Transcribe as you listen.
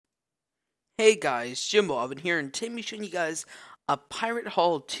Hey guys, Jimboevan here, and today I'm showing you guys a Pirate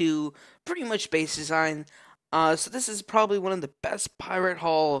Hall 2 pretty much base design. So this is probably one of the best Pirate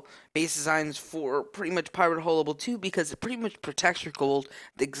Hall base designs for pretty much Pirate Hall Level 2 because it pretty much protects your gold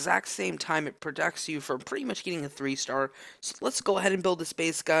the exact same time it protects you from pretty much getting a 3-star. So let's go ahead and build this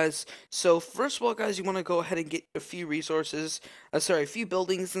base, guys. So first of all, guys, you want to go ahead and get a few resources, a few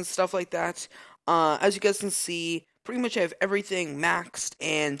buildings and stuff like that. As you guys can see, pretty much I have everything maxed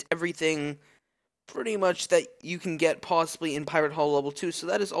and everything pretty much that you can get possibly in Pirate Hall Level 2. So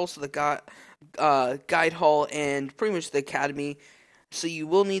that is also the Guide Hall and pretty much the Academy. So you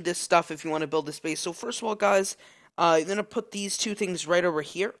will need this stuff if you want to build this base. So first of all, guys, you're going to put these two things right over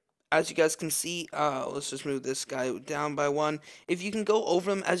here. As you guys can see, let's just move this guy down by one. If you can go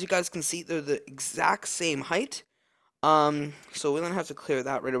over them, as you guys can see, they're the exact same height. So we're going to have to clear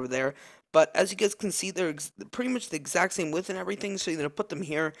that right over there. But as you guys can see, they're pretty much the exact same width and everything, so you're going to put them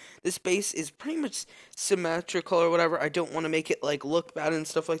here. This base is pretty much symmetrical or whatever. I don't want to make it like look bad and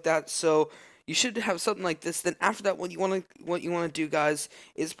stuff like that, so you should have something like this. Then after that, what you want to do, guys,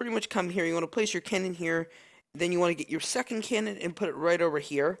 is pretty much come here. You want to place your cannon here. Then you want to get your second cannon and put it right over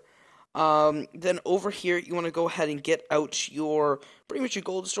here. Then over here, you want to go ahead and get out your pretty much your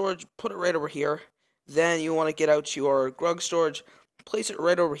gold storage. Put it right over here. Then you want to get out your grug storage. Place it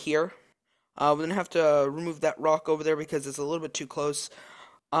right over here. We're going to have to remove that rock over there because it's a little bit too close.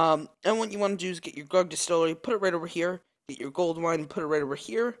 And what you want to do is get your grug distillery, put it right over here. Get your gold mine, put it right over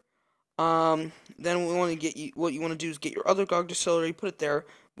here. Then we want to what you want to do is get your other grug distillery, put it there.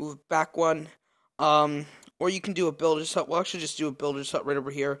 Move it back one. Or you can do a builder's hut. We'll actually just do a builder's hut right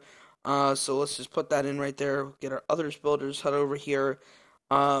over here. So let's just put that in right there. Get our other builder's hut over here.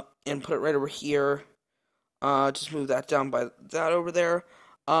 And put it right over here. Just move that down by that over there.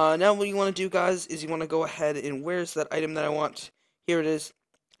 Now what you want to do, guys, is you want to go ahead and where's that item that I want? Here it is.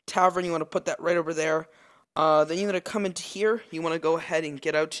 Tavern, you want to put that right over there. Then you're going to come into here. You want to go ahead and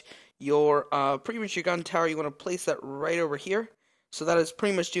get out your, pretty much your gun tower. You want to place that right over here. So that is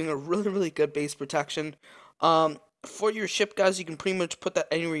pretty much doing a really, really good base protection. For your ship, guys, you can pretty much put that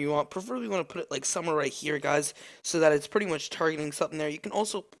anywhere you want. Preferably you want to put it like somewhere right here, guys, so that it's pretty much targeting something there. You can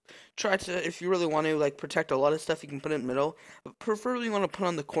also try to, if you really want to, like, protect a lot of stuff, you can put it in the middle. But preferably you want to put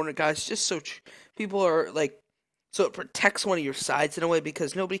on the corner, guys, just so people are, like, so it protects one of your sides in a way,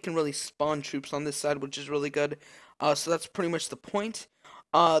 because nobody can really spawn troops on this side, which is really good. So that's pretty much the point.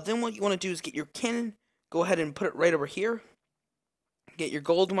 Then what you want to do is get your cannon, go ahead and put it right over here. Get your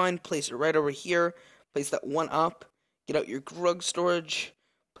gold mine, place it right over here. Place that one up. Get out your grug storage,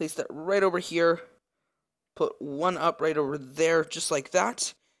 place that right over here, put one up right over there, just like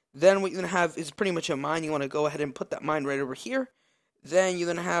that. Then what you're going to have is pretty much a mine. You want to go ahead and put that mine right over here. Then you're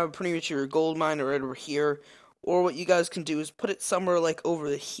going to have pretty much your gold mine right over here. Or what you guys can do is put it somewhere like over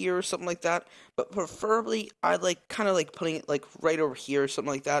here or something like that. But preferably, I like kind of like putting it like right over here or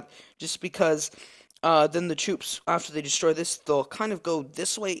something like that. Just because then the troops, after they destroy this, they'll kind of go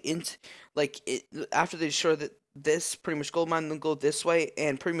this way into, like, after they destroy this pretty much gold mine, they'll go this way,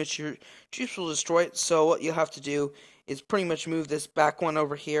 and pretty much your troops will destroy it. So what you have to do is pretty much move this back one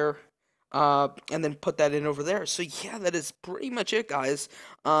over here, and then put that in over there. So yeah, that is pretty much it, guys.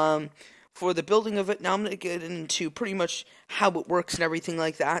 For the building of it, now I'm going to get into pretty much how it works and everything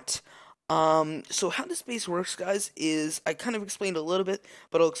like that. So how this base works, guys, is I kind of explained a little bit,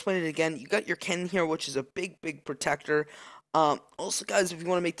 but I'll explain it again. You got your cannon here, which is a big, big protector. Also, guys, if you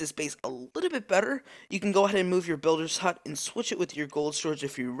want to make this base a little bit better, you can go ahead and move your builder's hut and switch it with your gold storage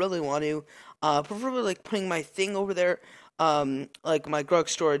if you really want to. Preferably like putting my thing over there, like my grug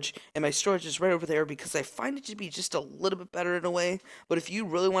storage, and my storage is right over there because I find it to be just a little bit better in a way. But if you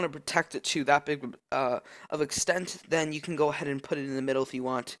really want to protect it to that big of extent, then you can go ahead and put it in the middle if you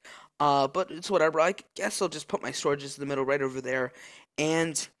want. But it's whatever. I guess I'll just put my storages in the middle right over there.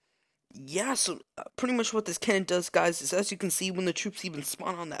 And yeah, so pretty much what this cannon does, guys, is as you can see, when the troops even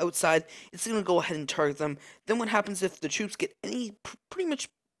spawn on the outside, it's going to go ahead and target them. Then what happens if the troops get pretty much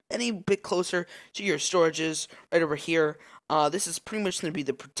any bit closer to your storages right over here? This is pretty much going to be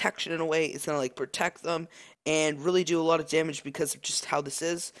the protection in a way. It's going to like protect them and really do a lot of damage because of just how this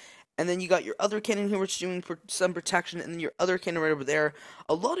is. And then you got your other cannon here, which is doing some protection, and then your other cannon right over there.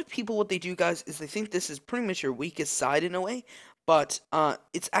 A lot of people, what they do, guys, is they think this is pretty much your weakest side in a way, but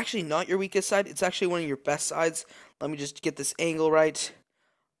it's actually not your weakest side. It's actually one of your best sides. Let me just get this angle right.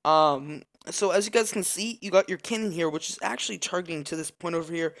 So as you guys can see, you got your cannon here, which is actually targeting to this point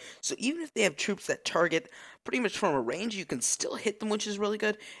over here. So even if they have troops that target pretty much from a range, you can still hit them, which is really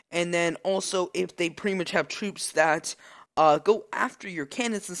good. And then also, if they pretty much have troops that go after your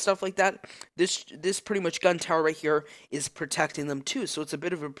cannons and stuff like that. This pretty much gun tower right here is protecting them too, so it's a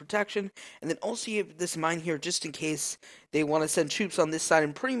bit of a protection. And then also you have this mine here just in case they want to send troops on this side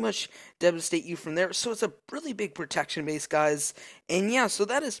and pretty much devastate you from there. So it's a really big protection base, guys. And yeah, so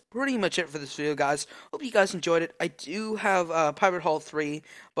that is pretty much it for this video, guys. Hope you guys enjoyed it. I do have Pirate Hall 3,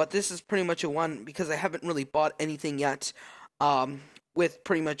 but this is pretty much a one because I haven't really bought anything yet with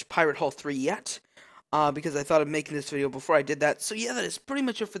pretty much Pirate Hall 3 yet. Because I thought of making this video before I did that. So yeah, that is pretty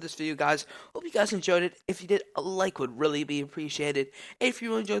much it for this video, guys. Hope you guys enjoyed it. If you did, a like would really be appreciated. If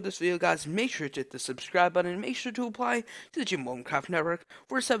you enjoyed this video, guys, make sure to hit the subscribe button and make sure to apply to the Jimboevancraft network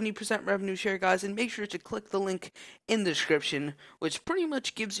for a 70% revenue share, guys. And make sure to click the link in the description, which pretty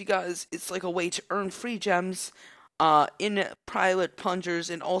much gives you guys, it's like a way to earn free gems in private plungers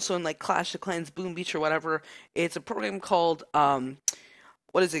and also in like Clash of Clans, Boom Beach or whatever. It's a program called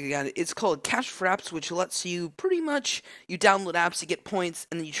what is it again? It's called Cash for Apps, which lets you pretty much you download apps to get points,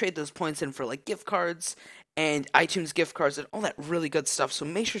 and then you trade those points in for like gift cards and iTunes gift cards and all that really good stuff. So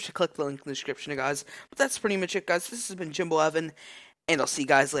make sure to click the link in the description, guys. But that's pretty much it, guys. This has been Jimbo Evan, and I'll see you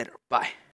guys later. Bye.